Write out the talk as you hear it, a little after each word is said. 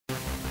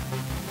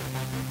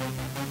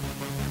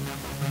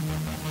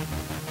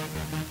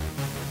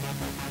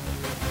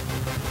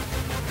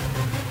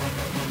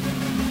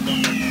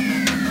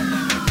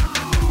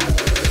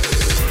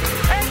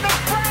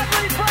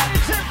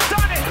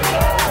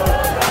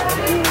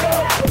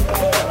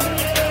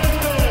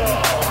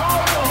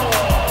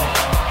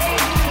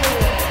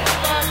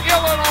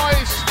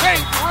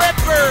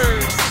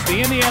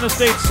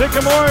State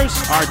Sycamores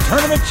are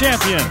tournament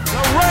champions. The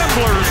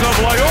Ramblers of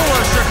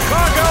Loyola,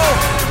 Chicago,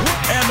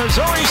 and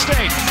Missouri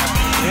State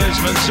is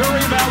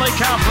Missouri Valley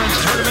Conference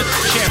tournament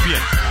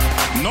champion.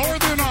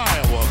 Northern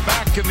Iowa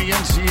back in the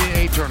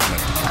NCAA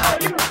tournament.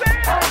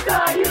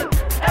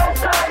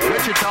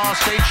 Wichita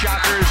State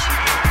Shockers,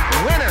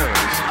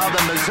 winners of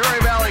the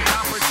Missouri Valley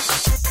Conference.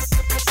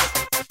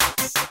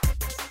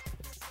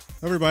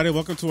 Everybody,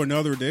 welcome to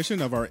another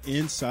edition of our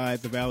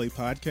Inside the Valley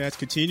podcast,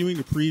 continuing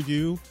to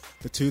preview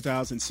the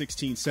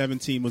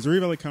 2016-17 Missouri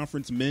Valley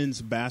Conference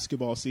men's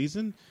basketball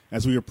season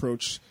as we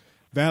approach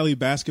Valley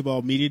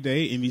Basketball Media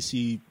Day,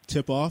 MVC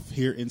tip-off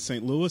here in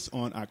St. Louis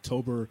on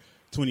October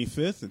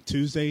 25th. And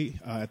Tuesday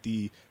at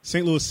the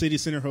St. Louis City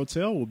Center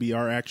Hotel will be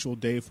our actual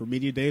day for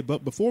Media Day.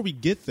 But before we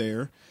get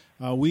there,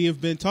 we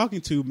have been talking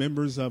to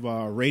members of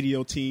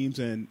radio teams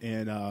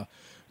and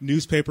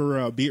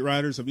newspaper beat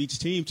writers of each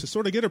team to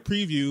sort of get a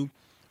preview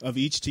of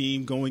each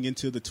team going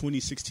into the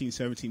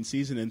 2016-17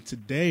 season. And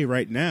today,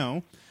 right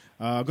now,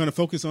 I'm going to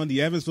focus on the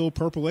Evansville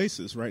Purple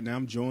Aces. Right now,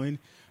 I'm joined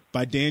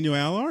by Daniel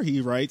Allar. He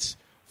writes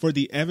for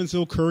the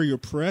Evansville Courier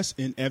Press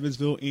in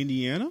Evansville,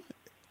 Indiana.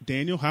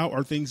 Daniel, how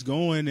are things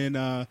going in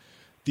the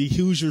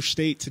Hoosier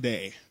State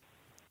today?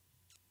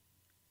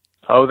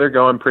 Oh, they're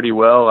going pretty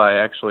well. I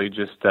actually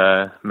just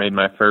made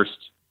my first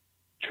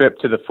trip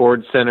to the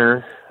Ford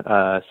Center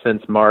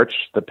since March.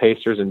 The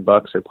Pacers and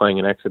Bucks are playing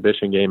an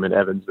exhibition game in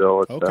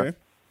Evansville. It's okay.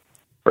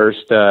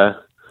 First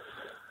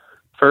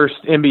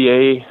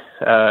NBA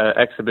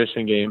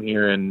exhibition game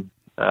here in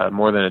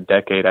more than a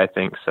decade, I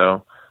think.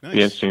 So Nice. It'll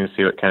be interesting to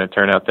see what kind of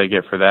turnout they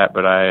get for that.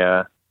 But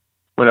I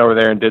went over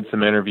there and did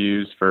some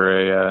interviews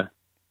for a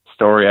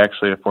story.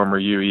 Actually, a former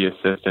UE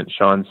assistant,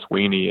 Sean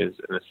Sweeney, is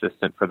an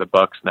assistant for the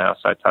Bucks now.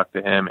 So I talked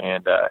to him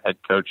and head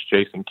coach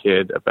Jason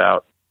Kidd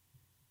about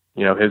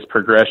his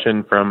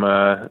progression from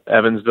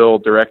Evansville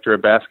director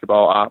of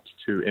basketball ops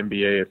to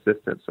NBA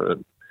assistant. So it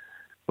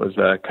was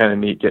kind of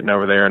neat getting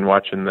over there and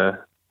watching the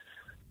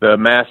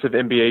massive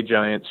NBA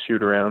giants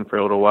shoot around for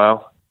a little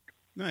while.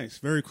 Nice.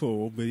 Very cool.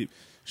 We'll be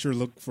sure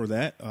look for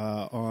that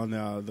on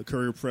the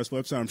Courier Press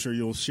website. I'm sure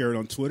you'll share it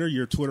on Twitter.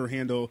 Your Twitter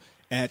handle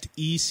at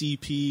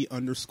ECP_Allar,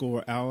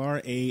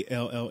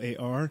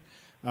 ALLAR.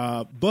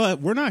 But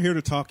we're not here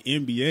to talk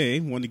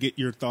NBA. Want to get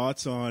your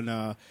thoughts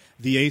on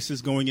the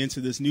Aces going into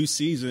this new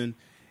season.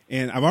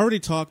 And I've already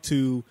talked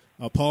to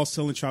Paul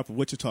Selentrop of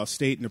Wichita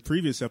State in the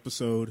previous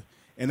episode,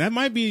 and that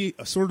might be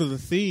sort of the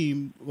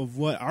theme of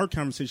what our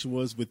conversation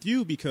was with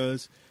you,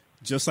 because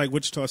just like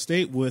Wichita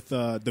State with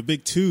the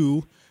Big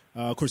Two,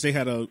 of course they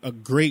had a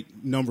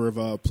great number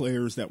of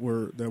players that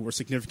were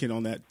significant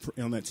on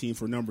that team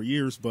for a number of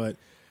years. But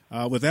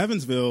with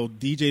Evansville,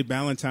 DJ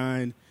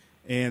Ballantyne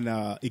and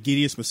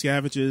Egidius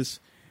Miscaviges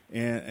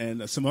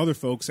and some other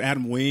folks,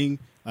 Adam Wing,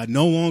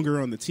 no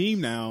longer on the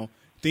team now,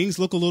 things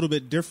look a little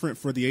bit different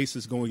for the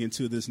Aces going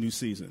into this new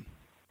season.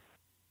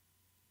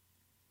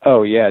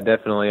 Oh, yeah,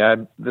 definitely.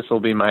 This will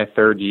be my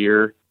third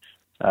year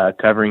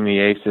covering the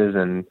Aces,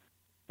 and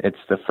it's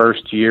the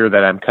first year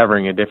that I'm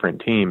covering a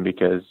different team,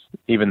 because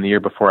even the year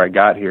before I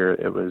got here,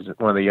 it was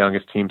one of the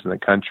youngest teams in the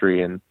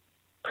country, and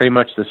pretty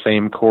much the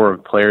same core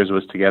of players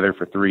was together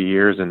for 3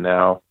 years, and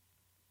now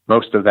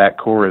most of that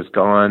core is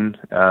gone.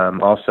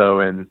 Also,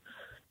 in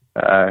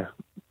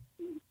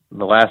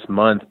the last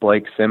month,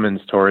 Blake Simmons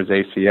tore his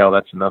ACL.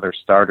 That's another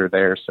starter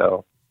there.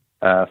 So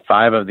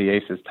 5 of the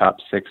Aces' top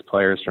 6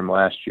 players from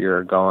last year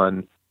are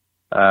gone.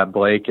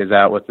 Blake is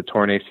out with the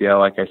torn ACL,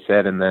 like I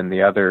said, and then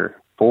the other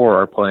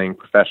 4 are playing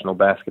professional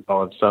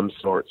basketball of some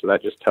sort. So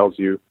that just tells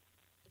you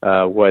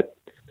what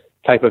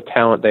type of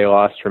talent they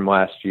lost from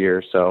last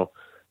year. So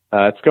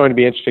it's going to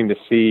be interesting to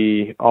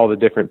see all the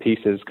different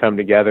pieces come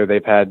together.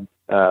 They've had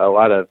a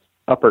lot of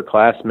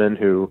upperclassmen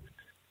who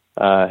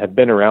have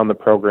been around the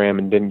program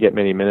and didn't get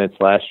many minutes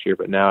last year,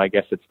 but now I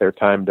guess it's their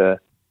time to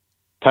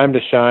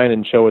shine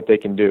and show what they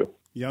can do.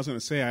 Yeah, I was going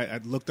to say, I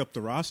looked up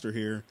the roster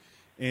here,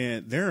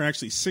 and there are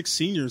actually 6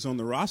 seniors on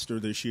the roster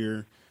this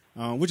year,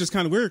 which is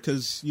kind of weird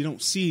because you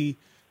don't see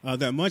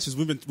that much. As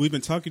we've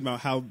been talking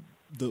about how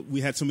we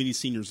had so many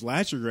seniors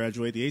last year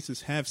graduate. The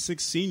Aces have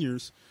 6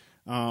 seniors,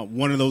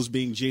 one of those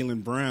being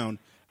Jaylen Brown.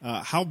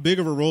 How big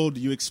of a role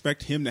do you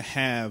expect him to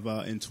have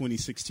in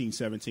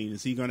 2016-17?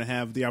 Is he going to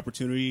have the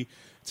opportunity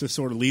to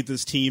sort of lead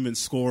this team in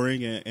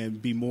scoring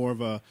and be more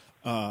of a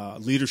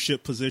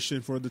leadership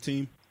position for the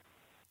team?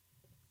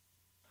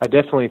 I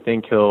definitely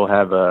think he'll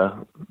have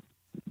a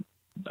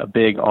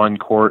big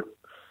on-court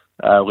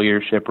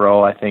leadership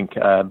role. I think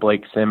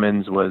Blake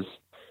Simmons was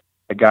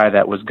a guy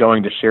that was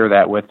going to share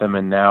that with him,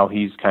 and now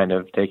he's kind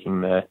of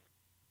taking the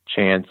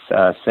chance,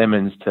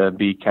 Simmons, to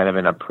be kind of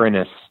an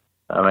apprentice.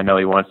 I know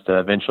he wants to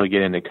eventually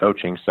get into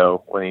coaching,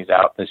 so when he's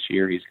out this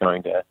year, he's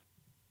going to,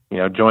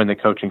 join the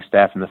coaching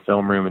staff in the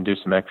film room and do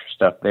some extra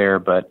stuff there.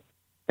 But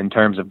in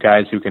terms of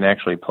guys who can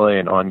actually play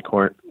an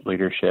on-court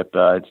leadership,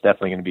 it's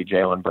definitely going to be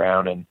Jaylen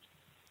Brown. And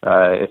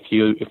if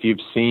you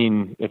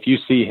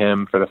see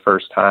him for the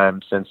first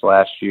time since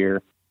last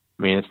year,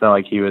 I mean, it's not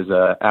like he was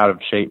out of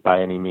shape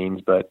by any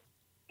means, but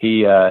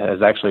he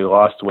has actually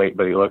lost weight,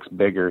 but he looks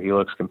bigger. He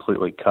looks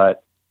completely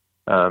cut.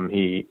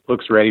 He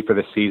looks ready for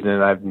the season,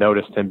 and I've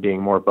noticed him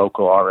being more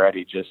vocal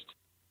already just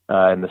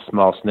in the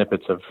small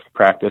snippets of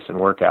practice and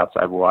workouts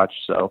I've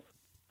watched. So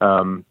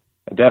I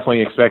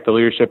definitely expect the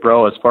leadership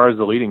role. As far as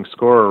the leading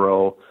scorer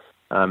role,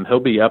 he'll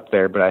be up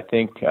there, but I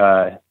think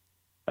a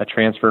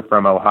transfer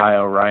from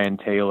Ohio, Ryan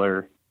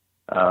Taylor,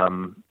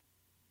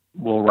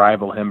 will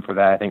rival him for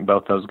that. I think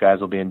both those guys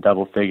will be in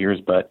double figures,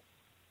 but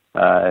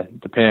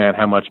depending on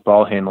how much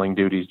ball handling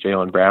duties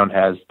Jaylen Brown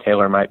has,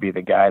 Taylor might be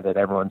the guy that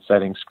everyone's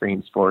setting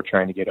screens for,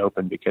 trying to get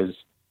open, because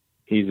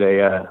he's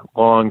a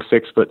long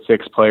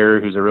 6'6" player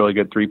who's a really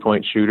good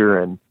 3-point shooter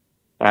and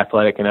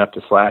athletic enough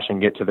to slash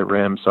and get to the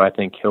rim. So I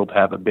think he'll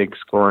have a big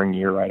scoring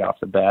year right off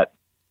the bat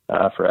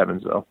for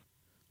Evansville.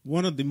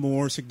 One of the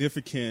more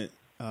significant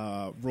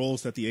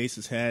roles that the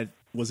Aces had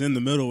was in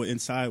the middle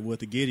inside with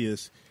the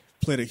Gideas.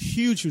 Played a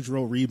huge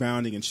role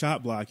rebounding and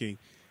shot blocking.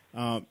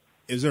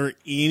 Is there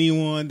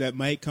anyone that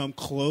might come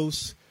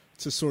close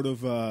to sort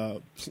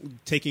of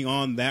taking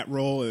on that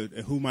role?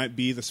 Who might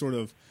be the sort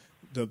of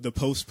the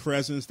post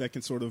presence that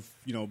can sort of,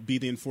 be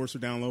the enforcer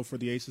down low for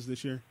the Aces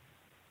this year?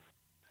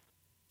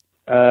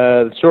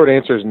 The short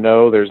answer is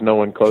no. There's no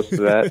one close to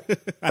that.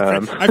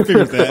 I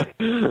figured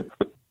that.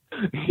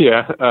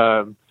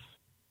 Yeah.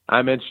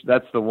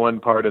 That's the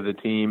one part of the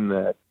team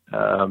that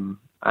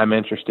I'm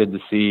interested to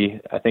see.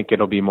 I think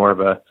it'll be more of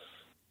a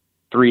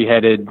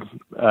three-headed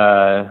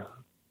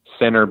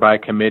center by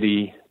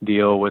committee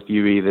deal with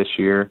UE this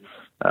year.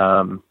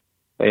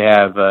 They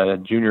have a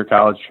junior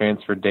college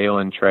transfer,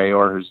 Dalen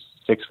Trayor, who's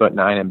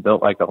 6'9" and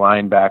built like a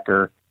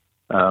linebacker.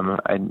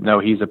 I know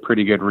he's a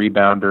pretty good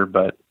rebounder,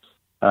 but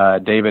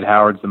David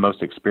Howard's the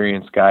most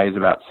experienced guy. He's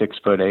about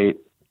 6'8".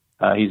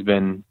 He's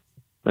been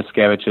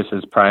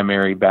Miskevich's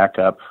primary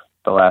backup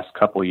the last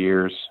couple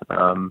years,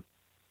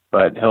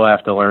 but he'll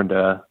have to learn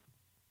to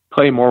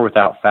play more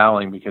without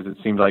fouling, because it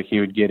seemed like he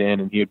would get in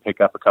and he would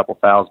pick up a couple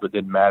fouls, but it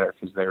didn't matter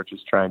because they were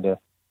just trying to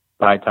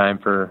buy time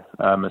for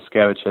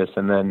Miskevich's.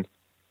 And then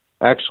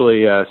actually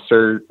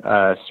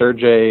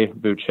Sergej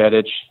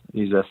Vucetić,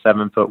 he's a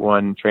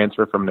 7'1"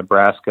 transfer from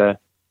Nebraska.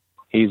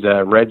 He's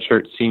a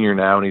redshirt senior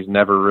now, and he's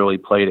never really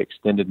played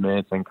extended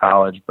minutes in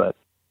college, but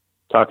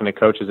talking to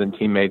coaches and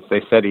teammates,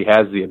 they said he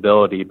has the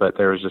ability, but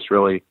there was just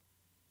really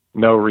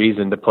no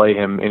reason to play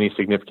him any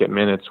significant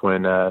minutes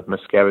when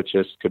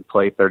Miskevich's could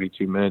play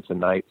 32 minutes a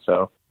night.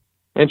 So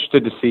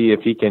interested to see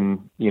if he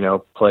can,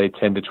 play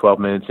 10 to 12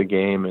 minutes a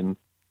game and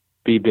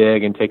be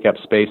big and take up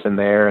space in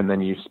there, and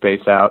then you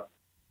space out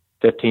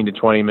 15 to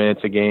 20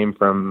 minutes a game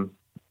from,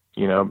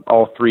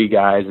 all three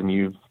guys, and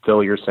you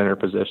fill your center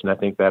position. I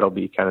think that'll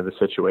be kind of the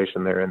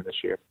situation they're in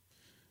this year.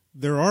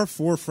 There are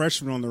 4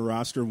 freshmen on the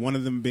roster, one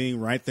of them being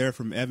right there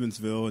from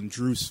Evansville, and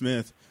Drew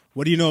Smith.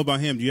 What do you know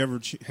about him? Do you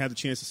ever have the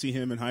chance to see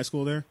him in high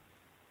school there?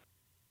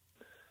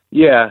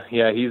 Yeah,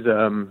 he's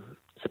a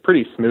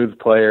pretty smooth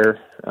player.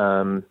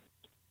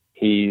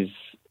 He's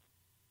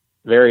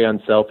very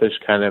unselfish,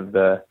 kind of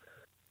the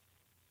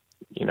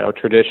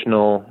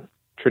traditional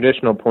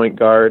point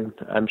guard.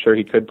 I'm sure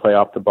he could play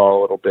off the ball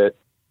a little bit.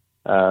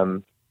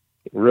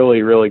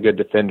 Really, really good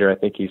defender. I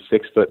think he's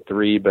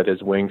 6'3", but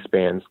his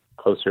wingspan's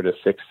closer to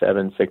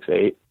 6'7",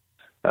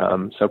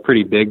 6'8". So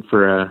pretty big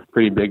for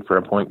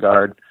a point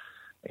guard.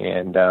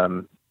 And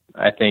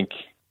I think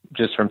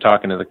just from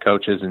talking to the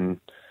coaches and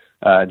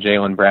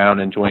Jaylen Brown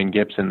and Dwayne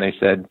Gibson, they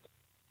said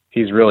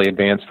he's really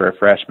advanced for a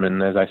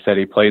freshman. As I said,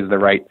 he plays the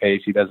right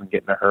pace. He doesn't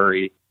get in a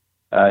hurry.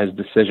 His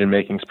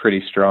decision-making is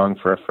pretty strong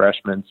for a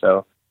freshman.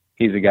 So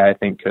he's a guy I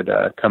think could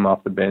come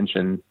off the bench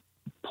and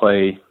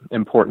play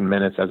important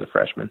minutes as a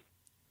freshman.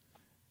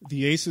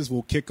 The Aces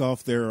will kick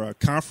off their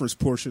conference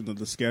portion of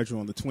the schedule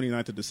on the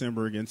 29th of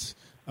December against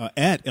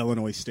at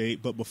Illinois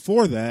State. But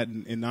before that,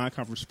 in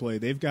non-conference play,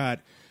 they've got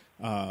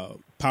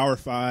Power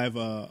 5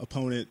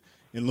 opponent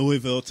in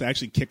Louisville to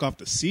actually kick off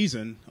the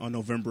season on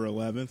November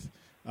 11th.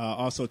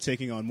 Also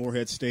taking on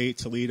Morehead State,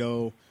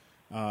 Toledo,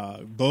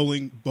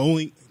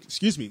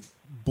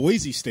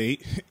 Boise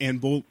State,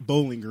 and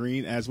Bowling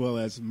Green, as well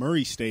as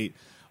Murray State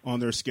on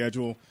their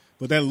schedule.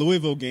 But that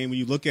Louisville game, when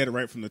you look at it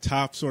right from the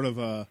top, sort of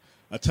a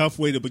tough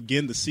way to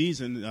begin the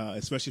season,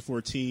 especially for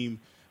a team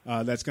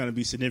that's going to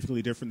be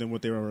significantly different than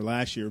what they were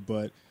last year.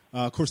 But,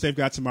 of course, they've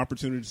got some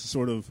opportunities to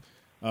sort of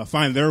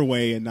find their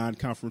way in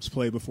non-conference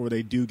play before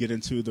they do get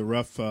into the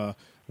rough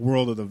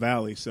world of the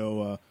Valley.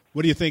 So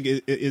what do you think?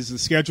 Is the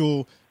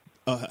schedule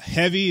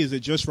heavy? Is it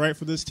just right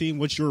for this team?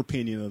 What's your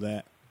opinion of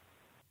that?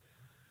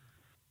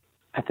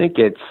 I think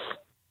it's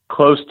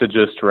close to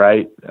just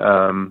right.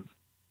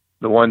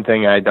 The one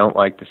thing I don't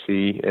like to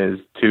see is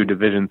 2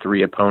 Division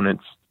III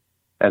opponents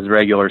as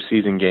regular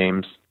season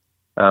games.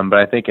 But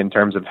I think in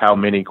terms of how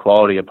many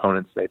quality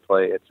opponents they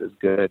play, it's as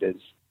good as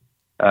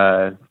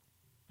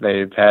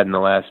they've had in the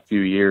last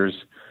few years.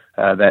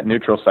 That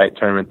neutral site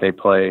tournament they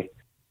play,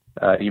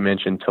 you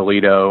mentioned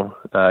Toledo.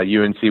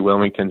 UNC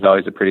Wilmington's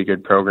always a pretty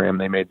good program.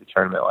 They made the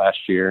tournament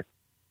last year.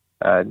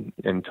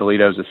 And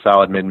Toledo's a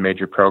solid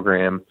mid-major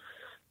program.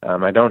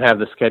 I don't have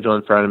the schedule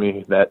in front of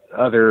me. That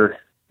other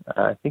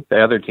I think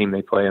the other team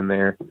they play in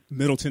there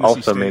Middle Tennessee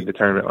also State. made the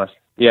tournament last.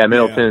 Yeah,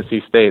 Middle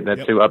Tennessee State.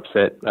 That's who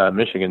upset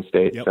Michigan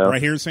State. Yep, so,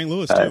 right here in St.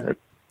 Louis too.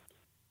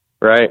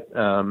 Right.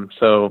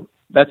 So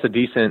that's a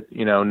decent,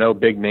 no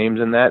big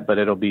names in that, but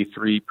it'll be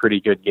 3 pretty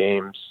good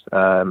games.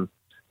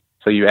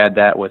 So you add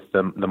that with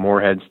the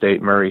Morehead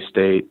State, Murray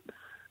State,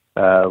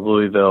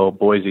 Louisville,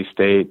 Boise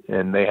State,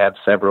 and they have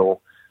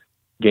several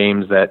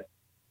games that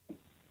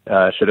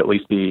should at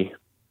least be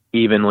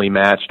evenly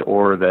matched,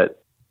 or that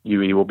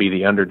UE will be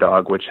the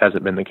underdog, which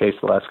hasn't been the case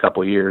the last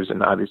couple of years.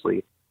 And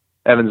obviously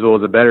Evansville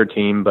is a better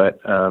team, but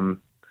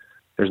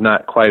there's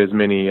not quite as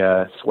many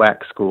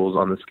SWAC schools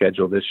on the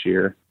schedule this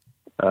year.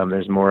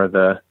 There's more of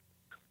a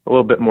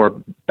little bit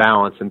more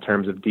balance in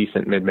terms of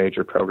decent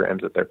mid-major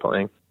programs that they're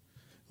playing.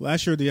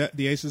 Last year,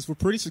 the Aces were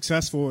pretty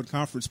successful in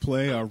conference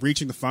play,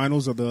 reaching the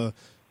finals of the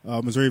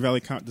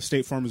the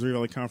State Farm Missouri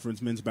Valley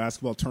Conference men's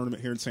basketball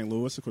tournament here in St.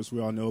 Louis. Of course,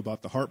 we all know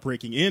about the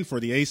heartbreaking end for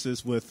the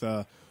Aces with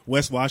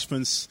Wes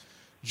Washburn's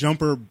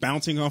jumper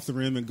bouncing off the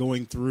rim and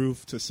going through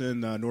to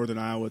send Northern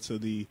Iowa to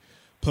the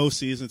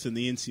postseason, to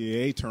the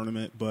NCAA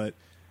tournament. But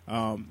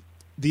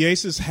the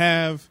Aces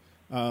have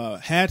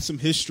had some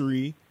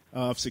history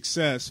of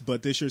success,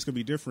 but this year it's going to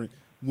be different.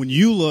 When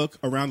you look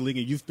around the league,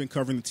 and you've been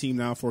covering the team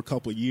now for a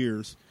couple of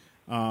years,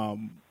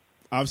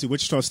 obviously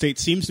Wichita State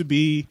seems to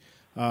be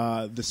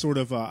the sort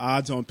of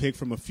odds-on pick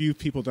from a few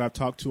people that I've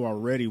talked to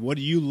already. What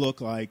do you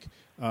look like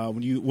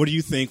what do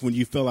you think when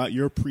you fill out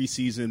your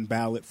preseason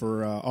ballot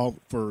for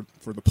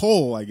the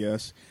poll? I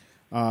guess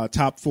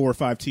top 4 or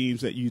 5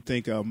 teams that you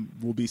think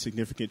will be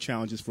significant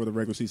challenges for the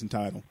regular season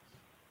title.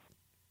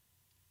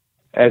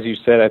 As you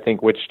said, I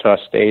think Wichita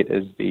State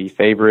is the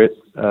favorite.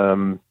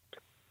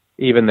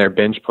 Even their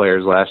bench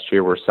players last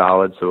year were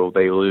solid, so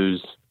they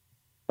lose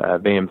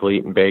Van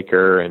Vliet and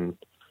Baker and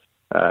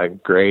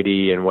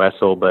Grady and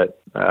Wessel,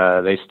 but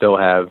they still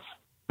have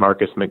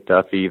Marcus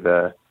McDuffie,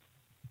 the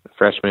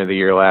freshman of the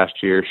year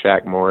last year,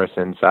 Shaq Morris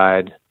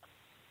inside.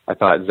 I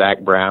thought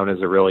Zach Brown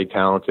is a really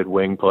talented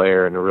wing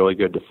player and a really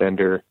good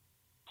defender.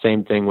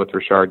 Same thing with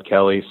Rashard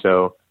Kelly.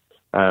 So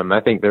I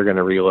think they're going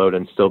to reload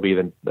and still be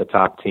the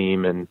top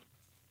team. And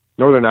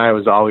Northern Iowa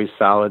is always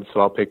solid,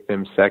 so I'll pick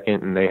them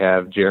second. And they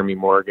have Jeremy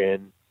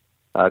Morgan,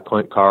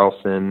 Clint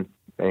Carlson,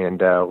 and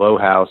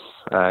Lowhouse.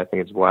 I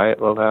think it's Wyatt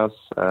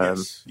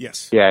Lowhouse.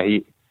 Yes. Yeah,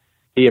 he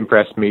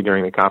impressed me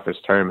during the conference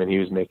tournament. He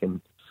was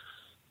making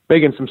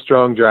some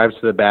strong drives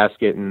to the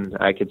basket, and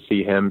I could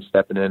see him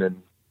stepping in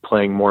and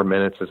playing more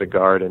minutes as a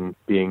guard and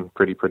being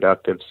pretty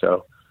productive.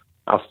 So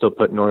I'll still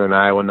put Northern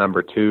Iowa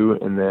number 2,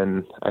 and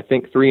then I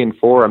think 3 and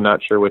 4, I'm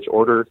not sure which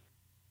order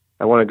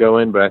I want to go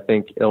in, but I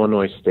think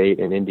Illinois State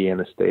and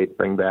Indiana State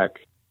bring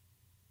back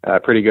a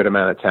pretty good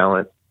amount of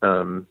talent.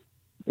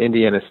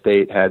 Indiana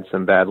State had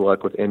some bad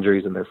luck with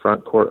injuries in their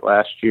front court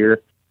last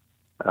year,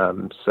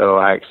 so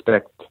I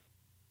expect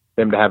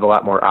them to have a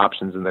lot more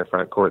options in their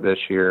front court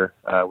this year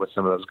with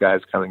some of those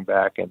guys coming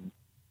back. And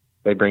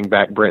they bring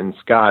back Brenton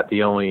Scott,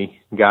 the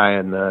only guy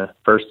in the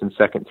first and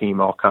second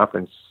team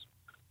all-conference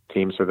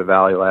teams for the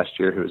Valley last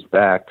year who was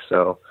back.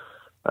 So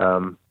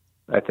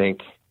I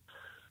think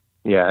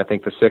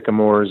the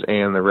Sycamores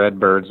and the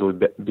Redbirds will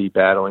be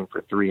battling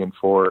for 3 and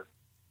 4.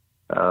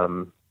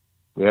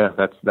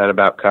 That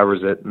about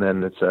covers it. And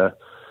then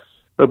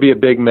it'll be a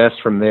big mess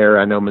from there.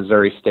 I know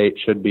Missouri State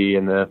should be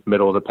in the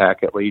middle of the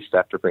pack at least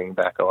after bringing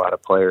back a lot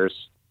of players.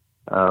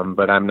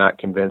 But I'm not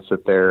convinced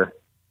that they're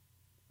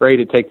ready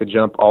to take the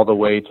jump all the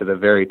way to the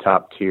very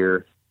top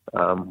tier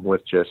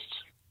with just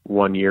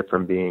 1 year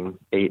from being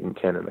 8 and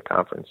 10 in the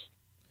conference.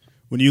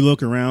 When you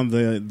look around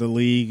the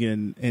league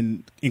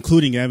and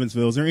including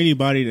Evansville, is there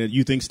anybody that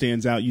you think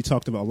stands out? You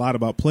talked a lot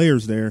about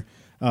players there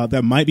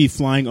that might be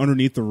flying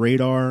underneath the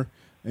radar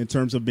in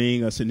terms of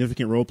being a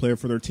significant role player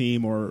for their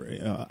team or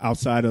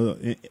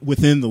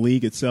within the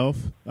league itself,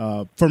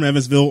 from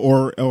Evansville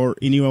or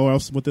anywhere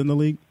else within the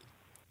league?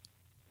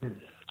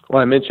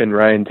 Well, I mentioned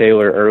Ryan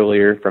Taylor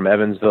earlier from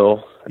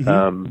Evansville.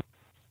 Mm-hmm.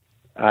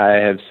 I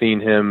have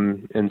seen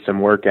him in some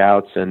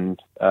workouts, and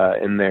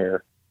in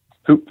their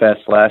Hoop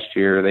Fest last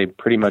year, they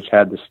pretty much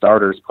had the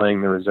starters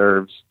playing the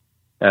reserves.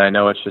 And I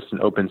know it's just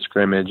an open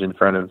scrimmage in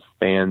front of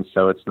fans,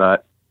 so it's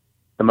not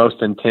the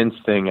most intense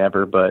thing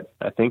ever, but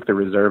I think the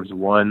reserves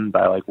won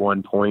by like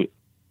 1 point.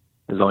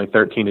 It was only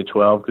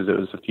 13-12 because it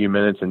was a few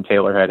minutes, and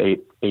Taylor had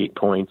eight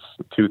points,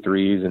 2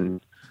 threes, and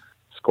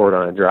scored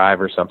on a drive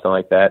or something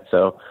like that.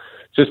 So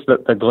just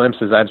the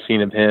glimpses I've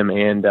seen of him,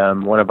 and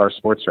one of our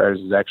sports writers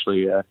is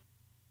actually a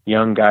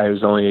young guy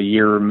who's only a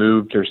year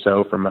removed or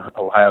so from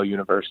Ohio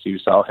University, who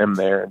saw him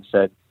there and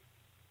said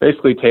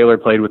basically Taylor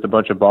played with a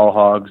bunch of ball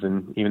hogs,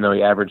 and even though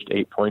he averaged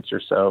 8 points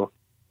or so,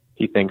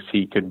 he thinks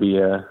he could be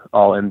a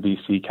all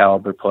MVC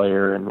caliber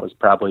player and was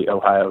probably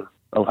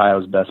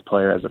Ohio's best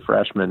player as a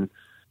freshman.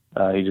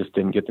 He just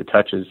didn't get the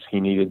touches he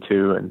needed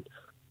to. And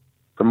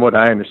from what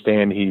I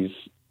understand, he's,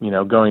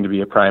 going to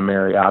be a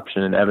primary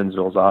option in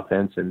Evansville's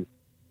offense. And,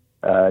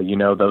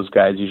 those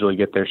guys usually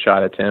get their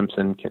shot attempts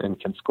and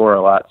can score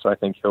a lot. So I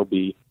think he'll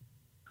be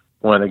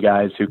one of the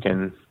guys who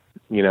can,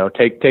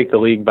 take the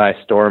league by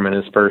storm in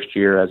his first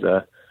year as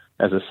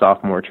as a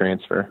sophomore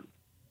transfer.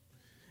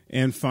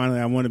 And finally,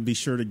 I want to be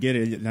sure to get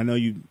it. I know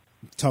you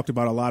talked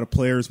about a lot of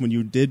players when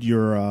you did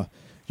your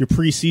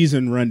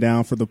preseason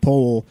rundown for the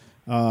poll.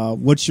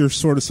 What's your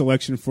sort of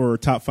selection for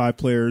top 5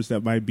 players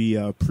that might be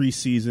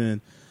preseason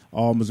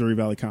All Missouri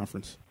Valley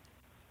Conference?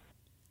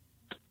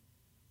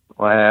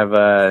 Well, I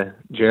have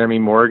Jeremy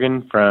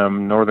Morgan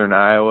from Northern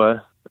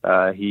Iowa.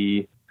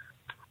 He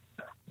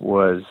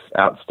was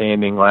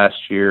outstanding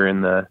last year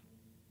in the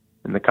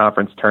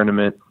conference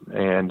tournament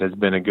and has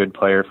been a good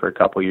player for a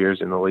couple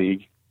years in the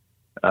league.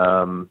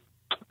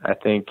 I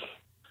think,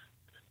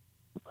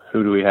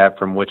 who do we have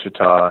from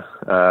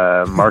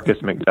Wichita? Marcus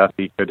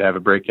McDuffie could have a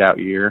breakout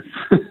year.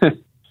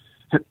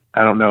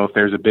 I don't know if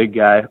there's a big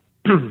guy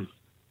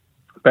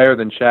better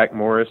than Shaq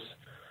Morris.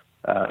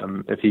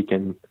 If he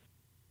can,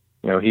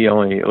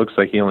 it looks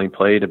like he only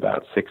played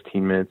about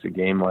 16 minutes a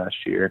game last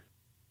year,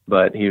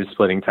 but he was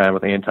splitting time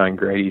with Anton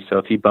Grady. So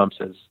if he bumps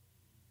his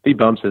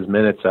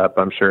minutes up,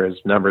 I'm sure his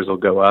numbers will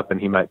go up,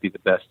 and he might be the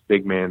best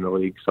big man in the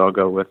league. So I'll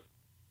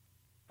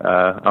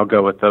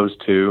go with those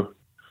two.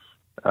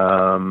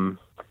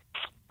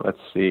 Let's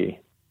see.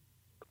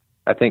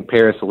 I think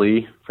Paris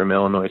Lee from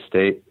Illinois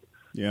State.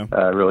 Yeah,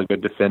 really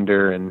good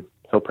defender, and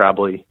he'll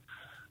probably,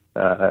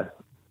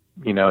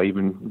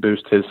 even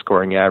boost his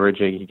scoring average.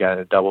 He got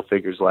into double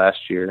figures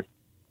last year.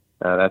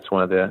 That's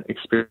one of the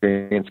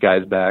experienced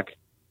guys back.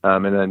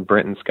 And then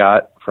Brenton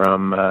Scott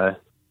from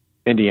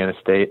Indiana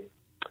State.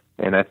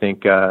 And I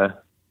think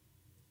that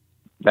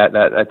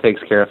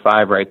takes care of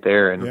 5 right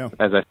there. And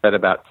as I said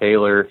about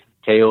Taylor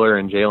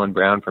and Jalen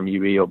Brown from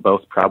UB will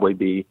both probably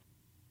be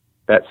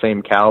that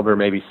same caliber,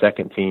 maybe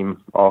second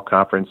team all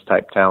conference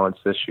type talents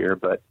this year.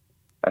 But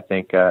I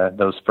think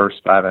those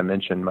first 5 I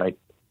mentioned might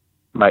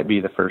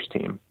be the first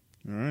team.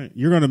 All right.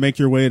 You're going to make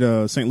your way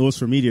to St. Louis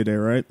for Media Day,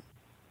 right?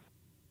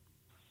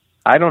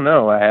 I don't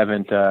know. I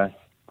haven't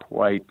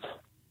quite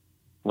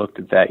looked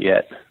at that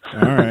yet.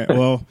 All right.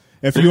 Well,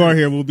 if you are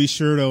here, we'll be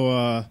sure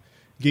to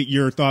get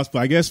your thoughts. But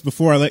I guess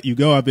before I let you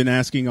go, I've been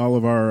asking all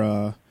of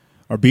our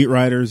beat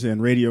writers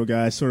and radio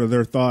guys sort of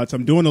their thoughts.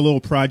 I'm doing a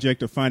little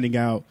project of finding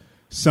out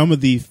some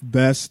of the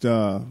best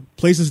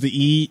places to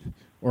eat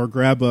or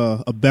grab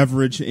a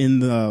beverage in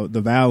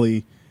the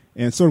Valley.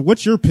 And sort of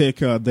what's your pick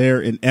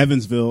there in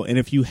Evansville? And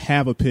if you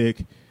have a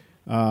pick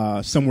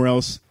somewhere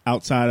else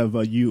outside of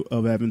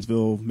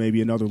Evansville,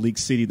 maybe another league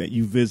city that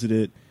you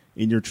visited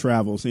in your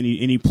travels,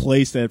 any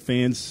place that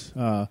fans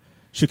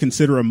should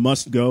consider a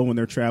must-go when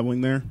they're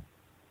traveling there?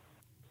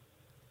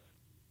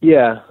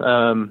 Yeah,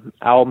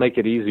 I'll make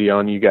it easy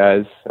on you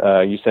guys.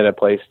 You said a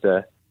place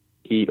to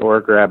eat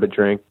or grab a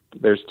drink.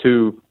 There's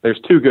two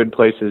good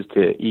places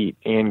to eat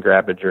and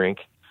grab a drink.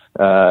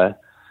 10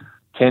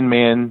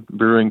 Man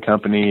Brewing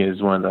Company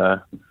is one of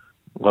the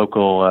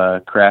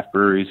local craft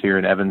breweries here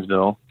in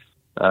Evansville.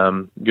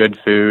 Good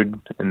food,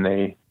 and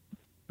they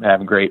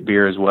have great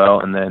beer as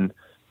well. And then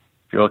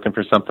if you're looking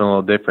for something a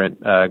little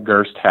different,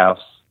 Gerst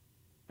House.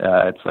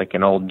 It's like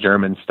an old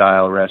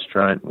German-style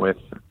restaurant with,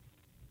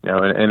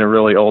 in a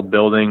really old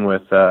building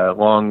with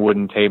long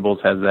wooden tables,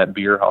 has that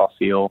beer hall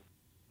feel.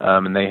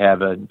 And they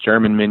have a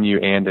German menu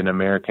and an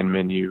American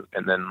menu,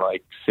 and then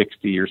like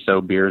 60 or so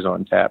beers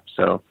on tap.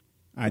 So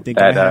I think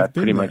that I have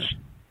pretty been much.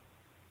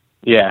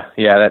 Yeah,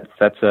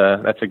 that's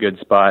a good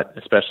spot,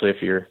 especially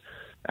if you're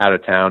out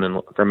of town and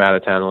looking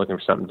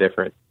for something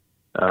different.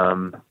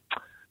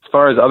 As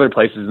far as other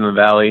places in the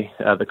Valley,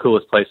 the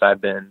coolest place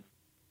I've been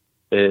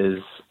is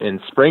in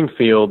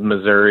Springfield,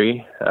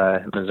 Missouri,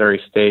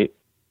 Missouri State.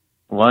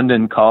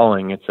 London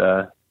Calling. It's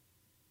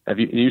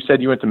you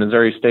said you went to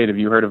Missouri State. Have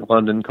you heard of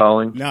London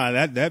Calling?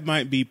 No, that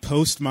might be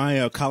post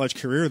my college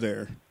career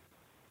there.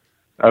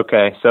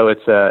 Okay, so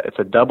it's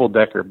a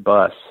double-decker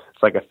bus.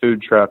 It's like a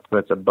food truck, but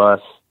it's a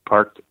bus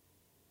parked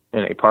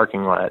in a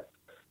parking lot.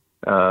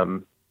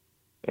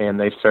 And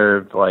they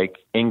serve like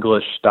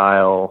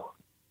English-style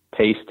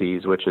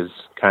pasties, which is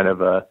kind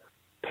of a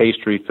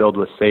pastry filled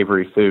with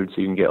savory food. So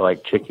you can get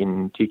like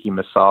chicken tikka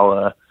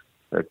masala,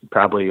 or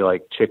probably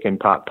like chicken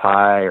pot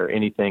pie, or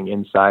anything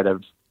inside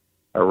of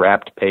a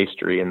wrapped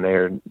pastry, and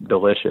they're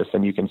delicious.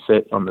 And you can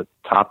sit on the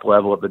top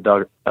level of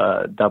the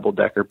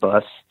double-decker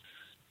bus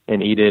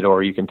and eat it,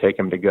 or you can take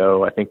them to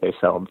go. I think they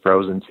sell them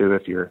frozen too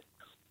if you're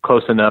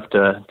close enough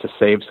to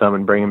save some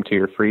and bring them to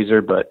your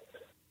freezer. But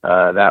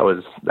that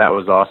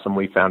was awesome.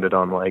 We found it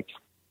on like,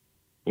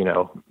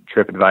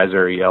 TripAdvisor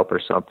or Yelp or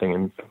something,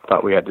 and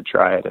thought we had to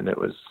try it, and it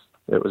was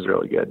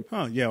really good.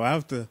 Oh yeah,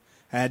 well,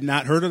 I had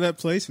not heard of that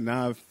place, and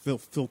now I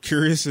feel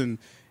curious and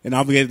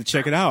obligated to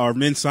check it out. Our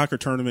men's soccer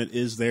tournament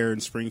is there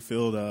in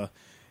Springfield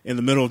in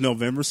the middle of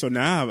November, so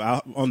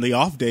now on the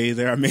off day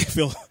there, I may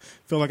feel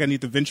like I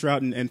need to venture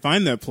out and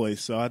find that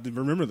place. So I have to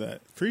remember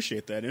that.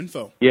 Appreciate that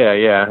info.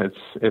 Yeah,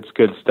 it's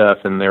good stuff,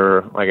 and there were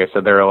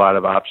a lot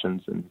of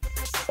options and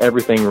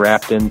everything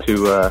wrapped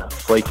into a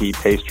flaky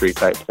pastry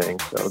type thing.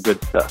 So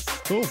good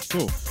stuff.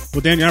 Cool.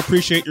 Well, Daniel, I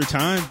appreciate your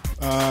time.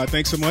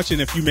 Thanks so much. And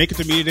if you make it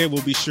to me today,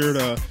 we'll be sure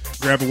to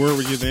grab a word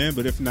with you then.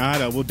 But if not,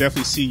 we'll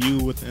definitely see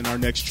you in our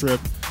next trip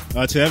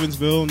to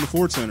Evansville and the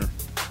Ford Center.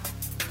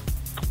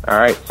 All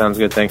right, sounds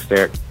good. Thanks,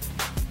 Derek.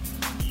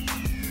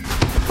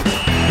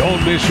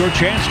 Don't miss your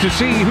chance to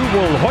see who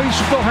will hoist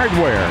the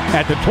hardware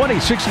at the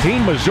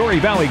 2016 Missouri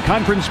Valley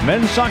Conference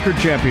Men's Soccer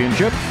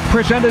Championship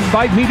presented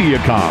by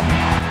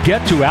Mediacom.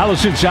 Get to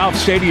Allison South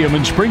Stadium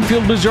in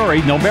Springfield,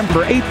 Missouri,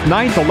 November 8th,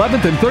 9th,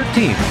 11th, and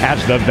 13th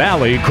as the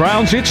Valley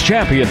crowns its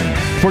champion.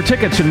 For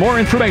tickets and more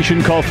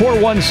information, call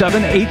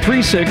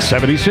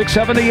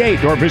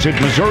 417-836-7678 or visit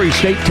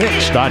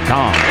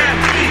MissouriStateTix.com.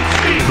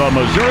 The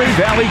Missouri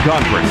Valley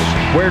Conference,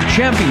 where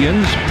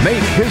champions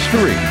make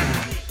history.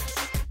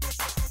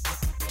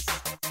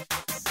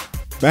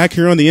 Back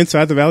here on the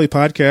Inside the Valley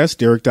podcast,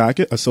 Derek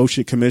Dockett,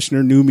 Associate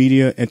Commissioner, New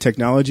Media and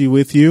Technology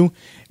with you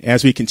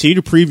as we continue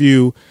to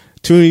preview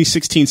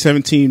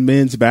 2016-17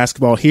 men's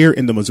basketball here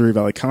in the Missouri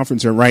Valley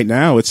Conference. And right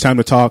now, it's time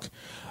to talk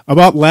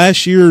about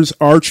last year's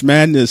Arch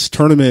Madness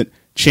tournament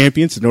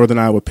champions, the Northern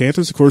Iowa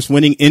Panthers, of course,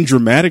 winning in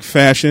dramatic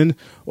fashion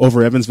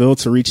over Evansville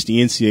to reach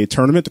the NCAA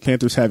tournament. The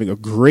Panthers having a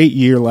great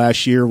year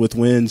last year with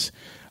wins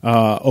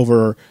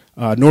over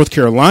North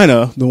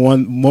Carolina, the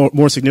one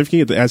more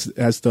significant as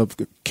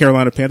the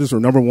Carolina Panthers were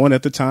number one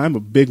at the time,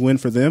 a big win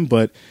for them.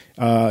 But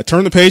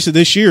turn the page to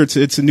this year.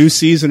 It's a new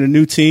season, a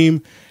new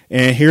team.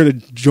 And here to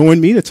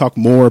join me to talk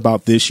more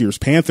about this year's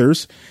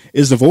Panthers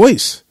is the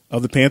voice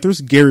of the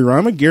Panthers, Gary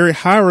Rima. Gary,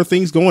 how are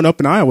things going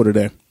up in Iowa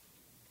today?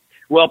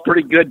 Well,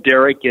 pretty good,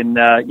 Derek. And,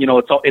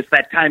 it's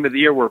that time of the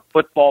year where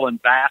football and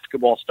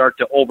basketball start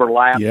to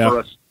overlap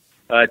for us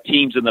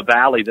teams in the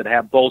Valley that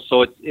have both.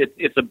 So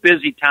it's a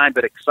busy time,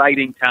 but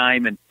exciting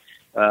time. And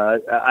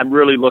I'm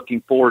really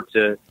looking forward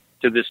to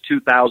this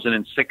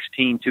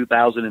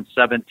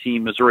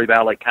 2016-2017 Missouri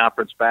Valley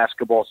Conference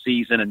basketball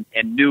season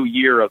and new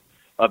year of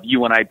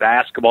UNI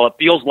basketball. It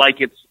feels like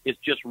it's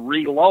just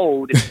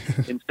reload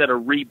instead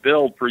of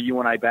rebuild for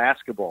UNI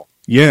basketball.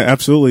 Yeah,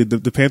 absolutely.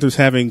 The Panthers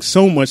having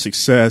so much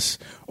success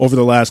over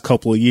the last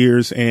couple of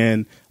years,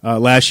 and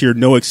last year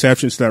no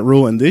exceptions to that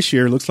rule. And this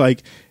year it looks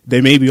like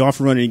they may be off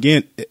and running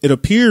again. It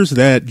appears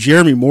that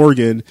Jeremy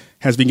Morgan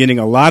has been getting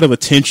a lot of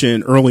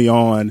attention early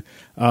on,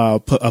 a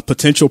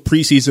potential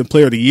preseason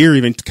player of the year,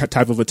 even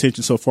type of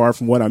attention so far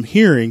from what I'm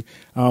hearing.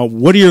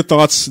 What are your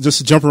thoughts,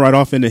 just jumping right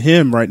off into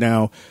him right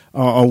now,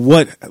 on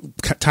what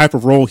type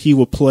of role he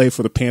will play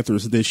for the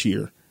Panthers this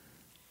year?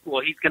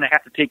 Well, he's going to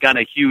have to take on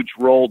a huge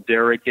role,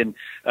 Derek. And,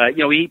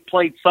 he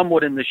played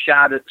somewhat in the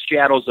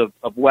shadows of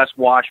Wes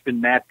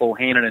Washburn, Matt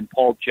Bohannon, and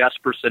Paul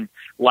Jesperson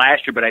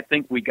last year. But I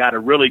think we got a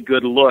really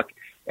good look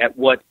at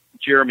what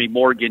Jeremy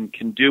Morgan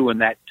can do in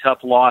that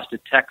tough loss to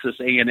Texas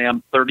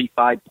A&M,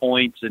 35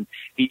 points. And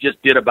he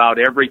just did about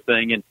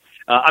everything. And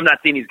I'm not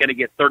saying he's going to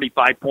get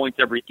 35 points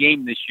every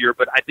game this year,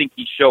 but I think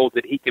he showed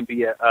that he can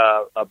be a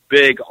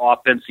big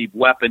offensive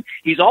weapon.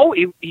 He's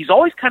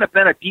always kind of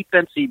been a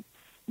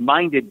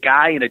defensive-minded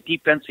guy and a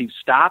defensive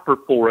stopper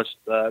for us.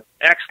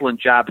 Excellent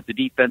job at the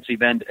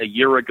defensive end a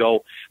year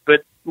ago.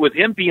 But with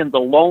him being the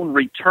lone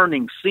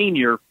returning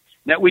senior,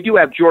 now we do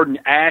have Jordan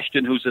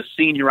Ashton, who's a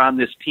senior on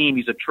this team.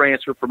 He's a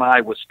transfer from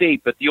Iowa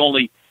State, but the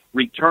only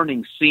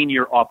returning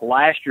senior off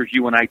last year's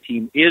UNI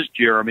team is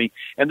Jeremy,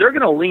 and they're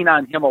going to lean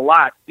on him a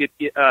lot.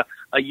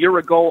 A year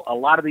ago, a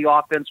lot of the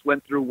offense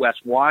went through Wes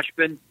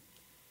Washburn.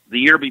 The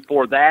year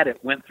before that,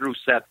 it went through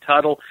Seth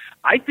Tuttle.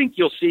 I think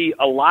you'll see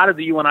a lot of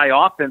the UNI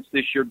offense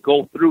this year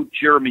go through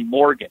Jeremy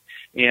Morgan,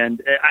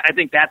 and I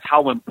think that's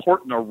how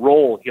important a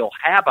role he'll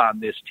have on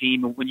this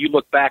team. And when you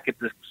look back at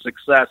the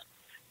success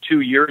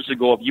 2 years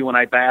ago of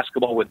UNI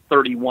basketball with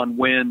 31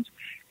 wins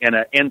and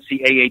an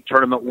NCAA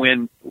tournament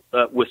win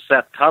with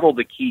Seth Tuttle,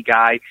 the key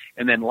guy,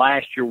 and then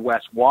last year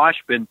Wes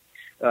Washburn,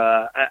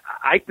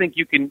 I think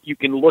you can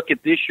look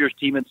at this year's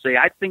team and say,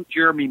 I think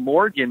Jeremy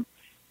Morgan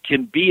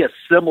can be a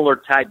similar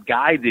type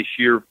guy this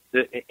year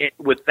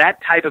with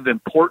that type of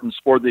importance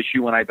for this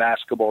UNI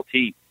basketball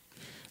team.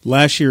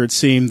 Last year, it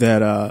seemed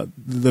that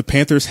the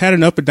Panthers had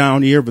an up and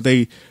down year, but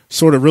they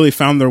sort of really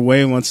found their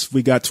way once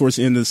we got towards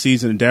the end of the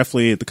season and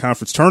definitely at the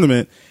conference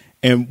tournament.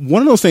 And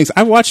one of those things,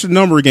 I watched a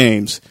number of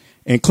games,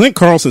 and Clint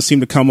Carlson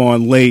seemed to come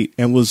on late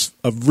and was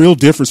a real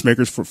difference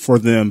maker for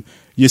them.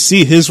 You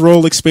see his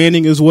role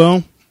expanding as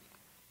well?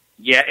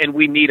 Yeah, and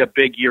we need a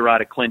big year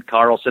out of Clint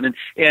Carlson.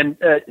 And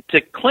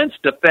to Clint's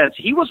defense,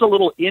 he was a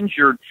little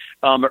injured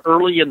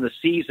early in the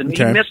season.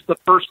 Okay. He missed the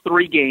first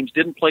 3 games,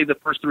 didn't play the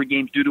first 3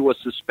 games due to a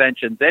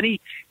suspension. Then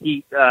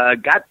he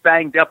got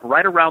banged up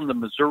right around the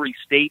Missouri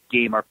State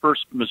game, our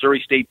first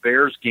Missouri State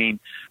Bears game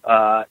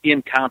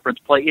in conference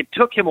play. It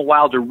took him a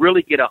while to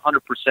really get 100%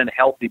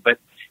 healthy, but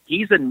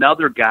he's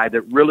another guy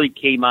that really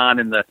came on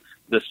in the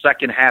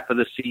second half of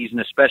the season,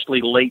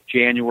 especially late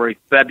January,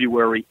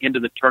 February into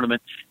the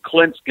tournament.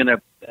 Clint's going to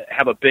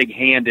have a big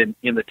hand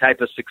in the type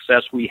of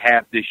success we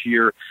have this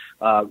year.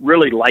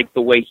 Really like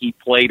the way he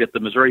played at the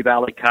Missouri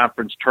Valley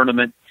Conference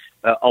tournament,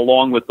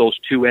 along with those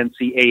 2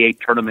 NCAA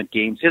tournament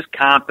games. His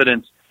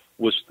confidence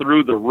was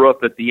through the roof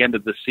at the end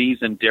of the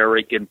season,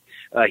 Derek, and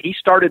he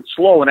started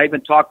slow. And I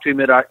even talked to him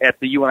at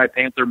the UNI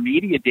Panther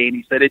Media Day, and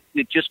he said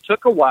it just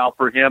took a while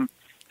for him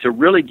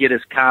really get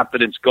his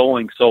confidence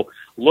going. So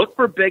look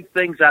for big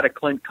things out of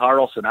Clint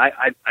Carlson. I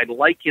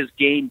like his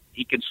game.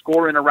 He can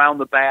score in around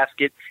the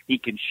basket. He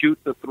can shoot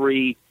the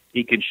three.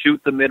 He can shoot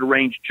the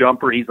mid-range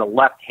jumper. He's a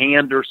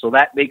left-hander, so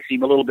that makes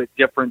him a little bit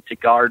different to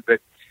guard.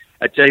 But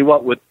I tell you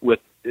what, with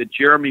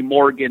Jeremy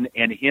Morgan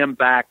and him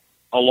back,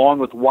 along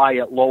with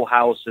Wyatt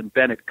Lohaus and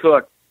Bennett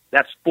Cook,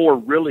 that's 4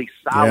 really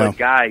solid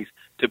guys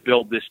to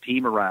build this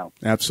team around.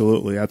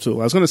 Absolutely. I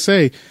was going to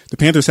say, the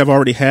Panthers have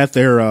already had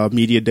their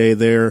media day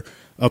there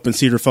up in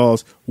Cedar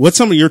Falls. What's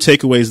some of your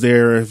takeaways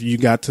there if you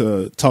got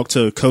to talk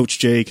to Coach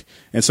Jake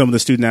and some of the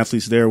student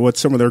athletes there? What's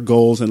some of their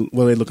goals and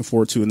what are they looking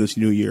forward to in this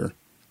new year?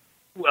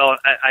 Well,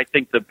 I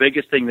think the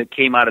biggest thing that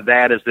came out of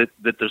that is that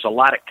there's a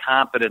lot of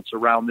confidence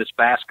around this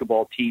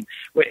basketball team.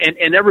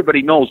 And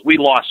everybody knows we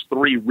lost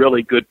 3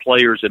 really good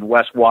players in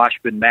Wes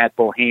Washburn, Matt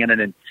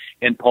Bohannon,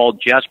 and Paul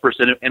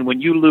Jesperson. And when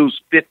you lose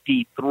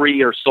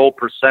 53 or so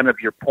 % of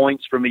your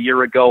points from a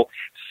year ago,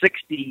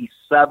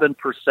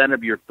 67%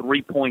 of your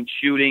 3-point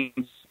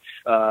shootings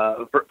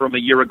from a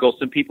year ago,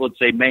 some people would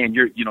say, "Man,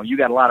 you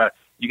got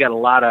a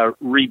lot of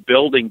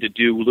rebuilding to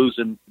do,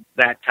 losing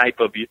that type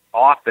of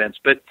offense."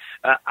 But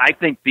I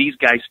think these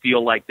guys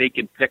feel like they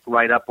can pick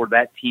right up where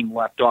that team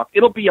left off.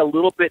 It'll be a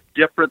little bit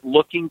different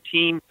looking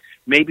team,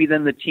 maybe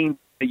than the team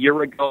a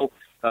year ago,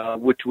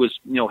 which was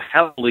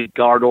heavily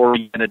guard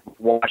oriented,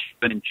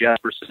 Washington and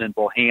Jefferson and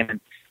Bohannon.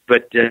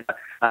 But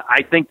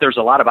I think there's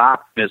a lot of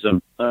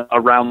optimism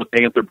around the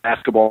Panther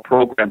basketball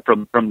program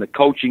from the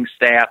coaching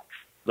staff,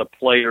 the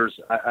players.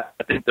 I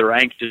think they're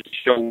anxious to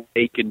show what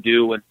they can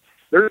do, and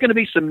there's going to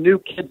be some new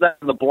kids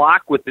on the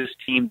block with this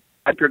team.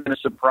 I think they're going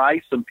to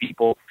surprise some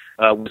people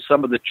with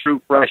some of the true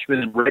freshmen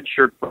and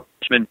redshirt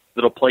freshmen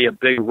that'll play a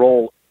big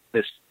role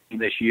this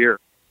year.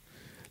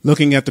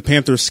 Looking at the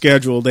Panthers'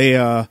 schedule, they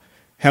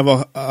have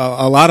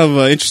a lot of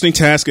interesting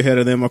tasks ahead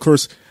of them. Of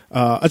course,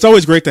 it's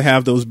always great to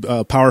have those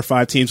Power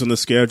 5 teams on the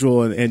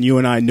schedule, and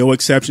UNI no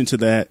exception to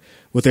that,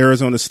 with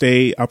Arizona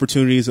State,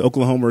 opportunities,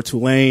 Oklahoma or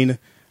Tulane,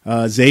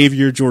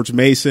 Xavier, George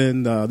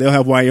Mason. They'll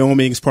have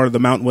Wyoming as part of the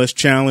Mountain West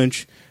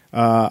Challenge.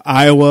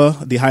 Iowa,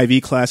 the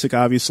Hy-Vee Classic,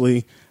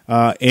 obviously,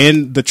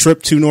 and the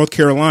trip to North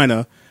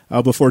Carolina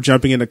before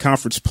jumping into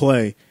conference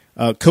play.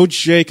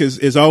 Coach Jake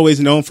is always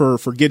known for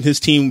getting his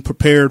team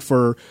prepared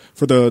for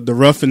the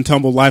rough and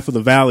tumble life of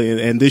the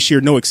Valley, and this year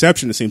no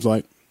exception, it seems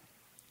like.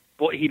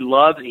 Well, he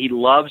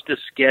loves to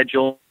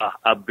schedule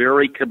a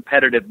very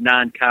competitive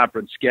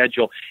non-conference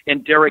schedule.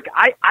 And Derek,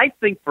 I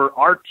think for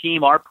our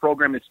team, our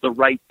program, it's the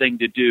right thing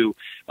to do.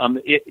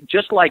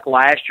 Just like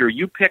last year,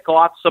 you pick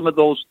off some of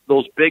those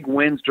big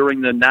wins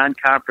during the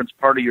non-conference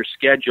part of your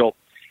schedule,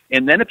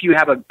 and then if you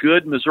have a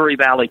good Missouri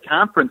Valley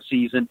Conference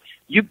season,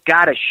 you've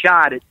got a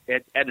shot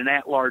at an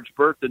at-large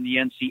berth in the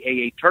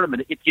NCAA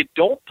tournament. If you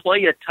don't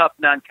play a tough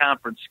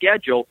non-conference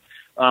schedule,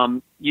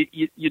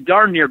 you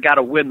darn near got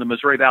to win the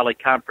Missouri Valley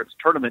Conference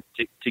tournament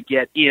to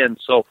get in.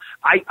 So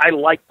I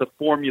like the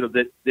formula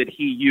that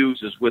he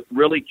uses with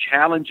really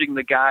challenging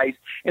the guys.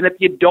 And if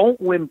you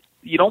don't win,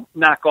 you don't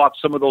knock off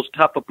some of those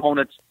tough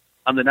opponents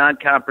on the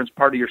non-conference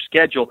part of your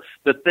schedule.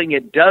 The thing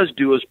it does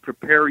do is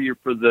prepare you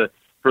for the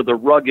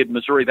rugged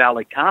Missouri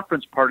Valley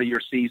Conference part of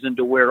your season,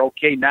 to where,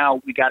 okay,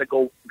 now we got to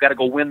go